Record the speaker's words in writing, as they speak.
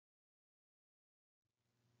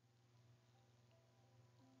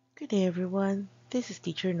Good day everyone, this is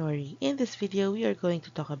Teacher Nori. In this video, we are going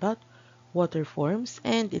to talk about water forms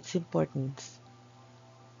and its importance.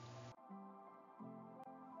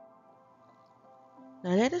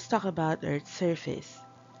 Now let us talk about Earth's surface.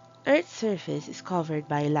 Earth's surface is covered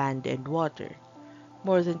by land and water.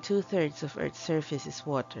 More than 2/3 of Earth's surface is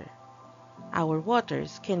water. Our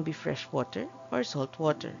waters can be fresh water or salt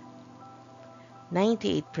water.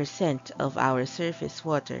 98% of our surface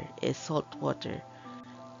water is salt water.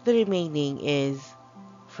 The remaining is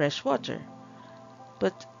fresh water.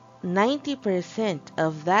 But 90%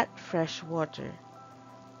 of that fresh water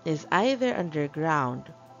is either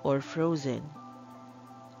underground or frozen.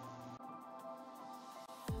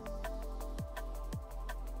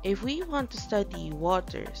 If we want to study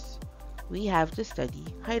waters, we have to study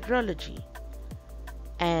hydrology.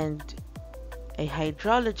 And a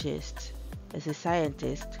hydrologist is a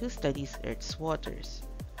scientist who studies Earth's waters.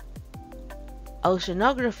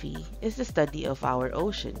 Oceanography is the study of our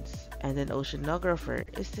oceans, and an oceanographer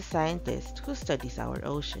is the scientist who studies our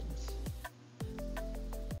oceans.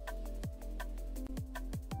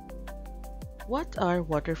 What are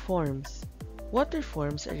water forms? Water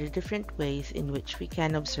forms are the different ways in which we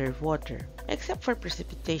can observe water, except for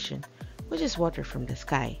precipitation, which is water from the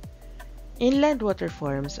sky. Inland water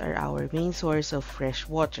forms are our main source of fresh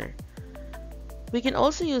water. We can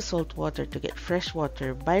also use salt water to get fresh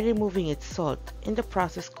water by removing its salt in the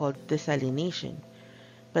process called desalination,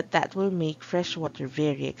 but that will make fresh water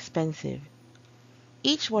very expensive.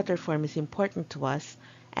 Each water form is important to us,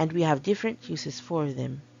 and we have different uses for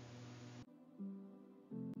them.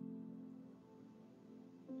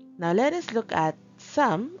 Now let us look at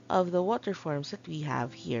some of the water forms that we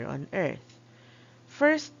have here on Earth.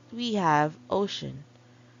 First, we have ocean.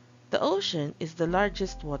 The ocean is the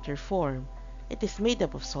largest water form. It is made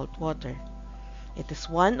up of salt water. It is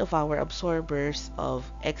one of our absorbers of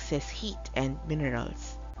excess heat and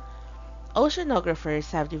minerals.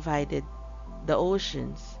 Oceanographers have divided the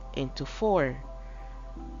oceans into four.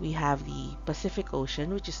 We have the Pacific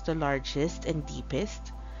Ocean, which is the largest and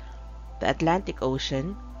deepest, the Atlantic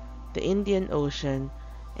Ocean, the Indian Ocean,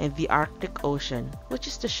 and the Arctic Ocean, which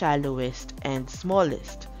is the shallowest and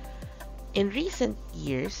smallest. In recent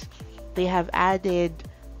years, they have added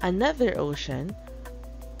another ocean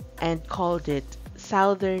and called it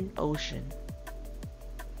Southern Ocean.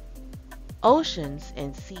 Oceans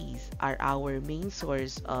and seas are our main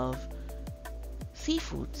source of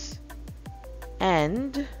seafoods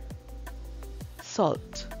and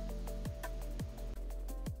salt.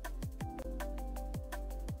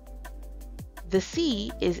 The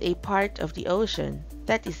sea is a part of the ocean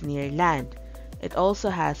that is near land. It also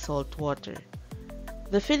has salt water.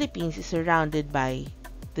 The Philippines is surrounded by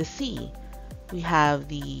the sea. We have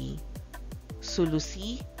the Sulu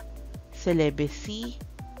Sea, Celebes Sea,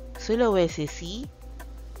 Sulawesi Sea,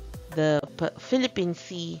 the Philippine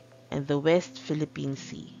Sea, and the West Philippine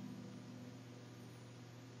Sea.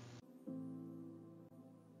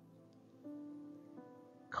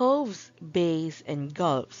 Coves, bays, and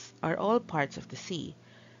gulfs are all parts of the sea,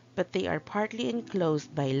 but they are partly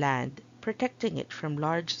enclosed by land, protecting it from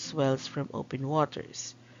large swells from open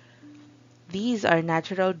waters. These are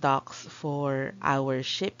natural docks for our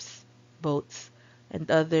ships, boats,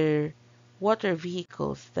 and other water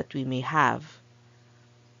vehicles that we may have.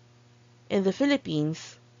 In the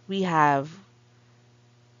Philippines, we have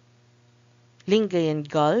Lingayen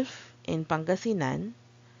Gulf in Pangasinan,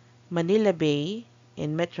 Manila Bay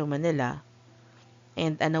in Metro Manila,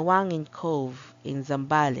 and Anawangin Cove in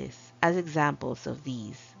Zambales as examples of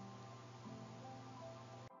these.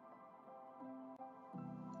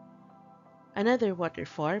 Another water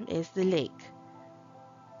form is the lake.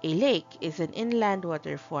 A lake is an inland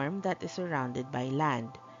water form that is surrounded by land.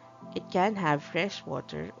 It can have fresh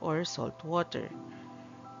water or salt water.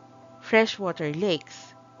 Freshwater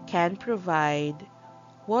lakes can provide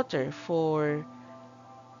water for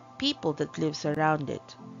people that lives around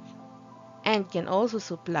it and can also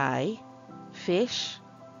supply fish,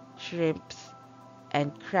 shrimps,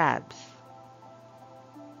 and crabs.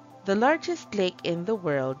 The largest lake in the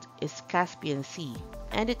world is Caspian Sea,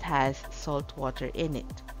 and it has salt water in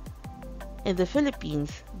it. In the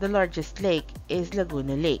Philippines, the largest lake is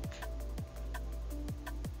Laguna Lake.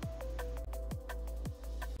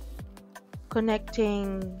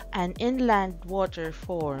 Connecting an inland water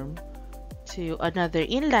form to another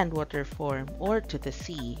inland water form or to the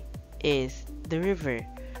sea is the river.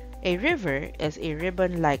 A river is a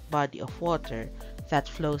ribbon-like body of water that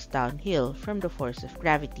flows downhill from the force of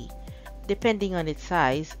gravity. Depending on its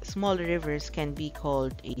size, smaller rivers can be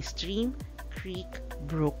called a stream, creek,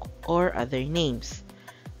 brook, or other names.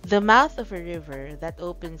 The mouth of a river that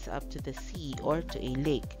opens up to the sea or to a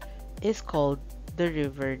lake is called the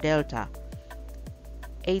river delta.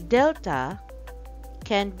 A delta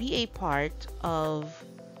can be a part of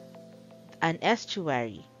an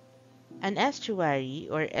estuary. An estuary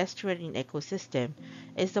or estuarine ecosystem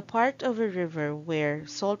is the part of a river where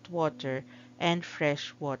salt water and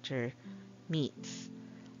fresh water meets.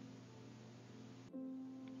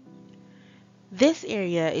 This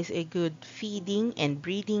area is a good feeding and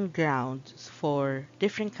breeding ground for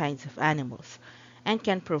different kinds of animals and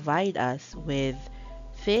can provide us with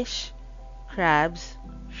fish, crabs,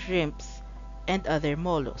 shrimps, and other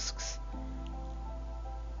mollusks.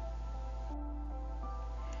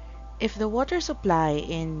 If the water supply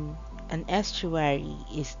in an estuary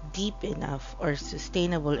is deep enough or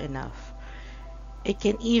sustainable enough, it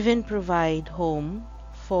can even provide home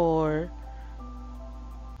for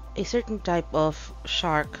a certain type of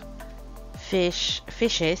shark,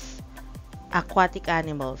 fishes, aquatic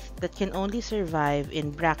animals that can only survive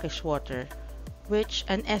in brackish water, which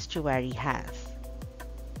an estuary has.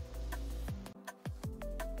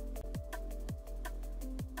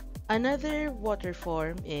 Another water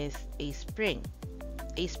form is a spring.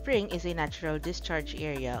 A spring is a natural discharge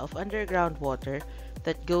area of underground water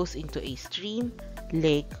that goes into a stream,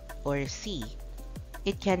 lake, or sea.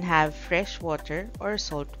 It can have fresh water or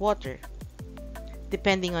salt water.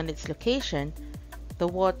 Depending on its location, the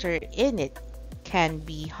water in it can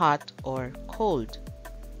be hot or cold.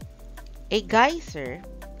 A geyser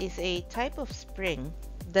is a type of spring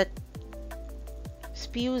that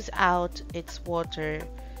spews out its water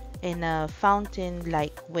in a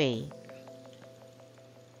fountain-like way.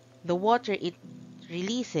 The water it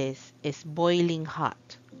releases is boiling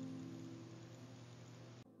hot.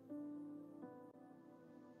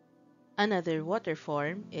 Another water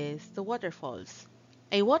form is the waterfalls.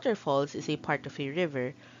 A waterfalls is a part of a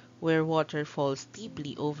river where water falls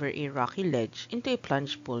deeply over a rocky ledge into a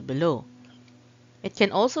plunge pool below. It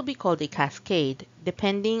can also be called a cascade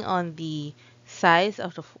depending on the size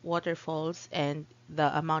of the waterfalls and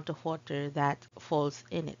the amount of water that falls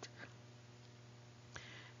in it.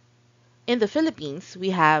 In the Philippines,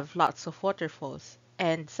 we have lots of waterfalls,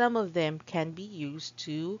 and some of them can be used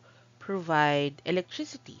to provide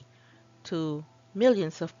electricity to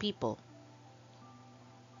millions of people.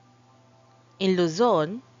 In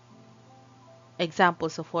Luzon,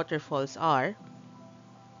 examples of waterfalls are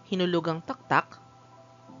Hinulugang Taktak,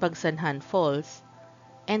 Pagsanhan Falls,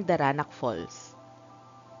 and Daranak Falls.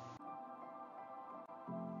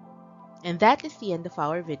 And that is the end of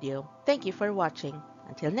our video. Thank you for watching.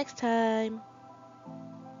 Until next time!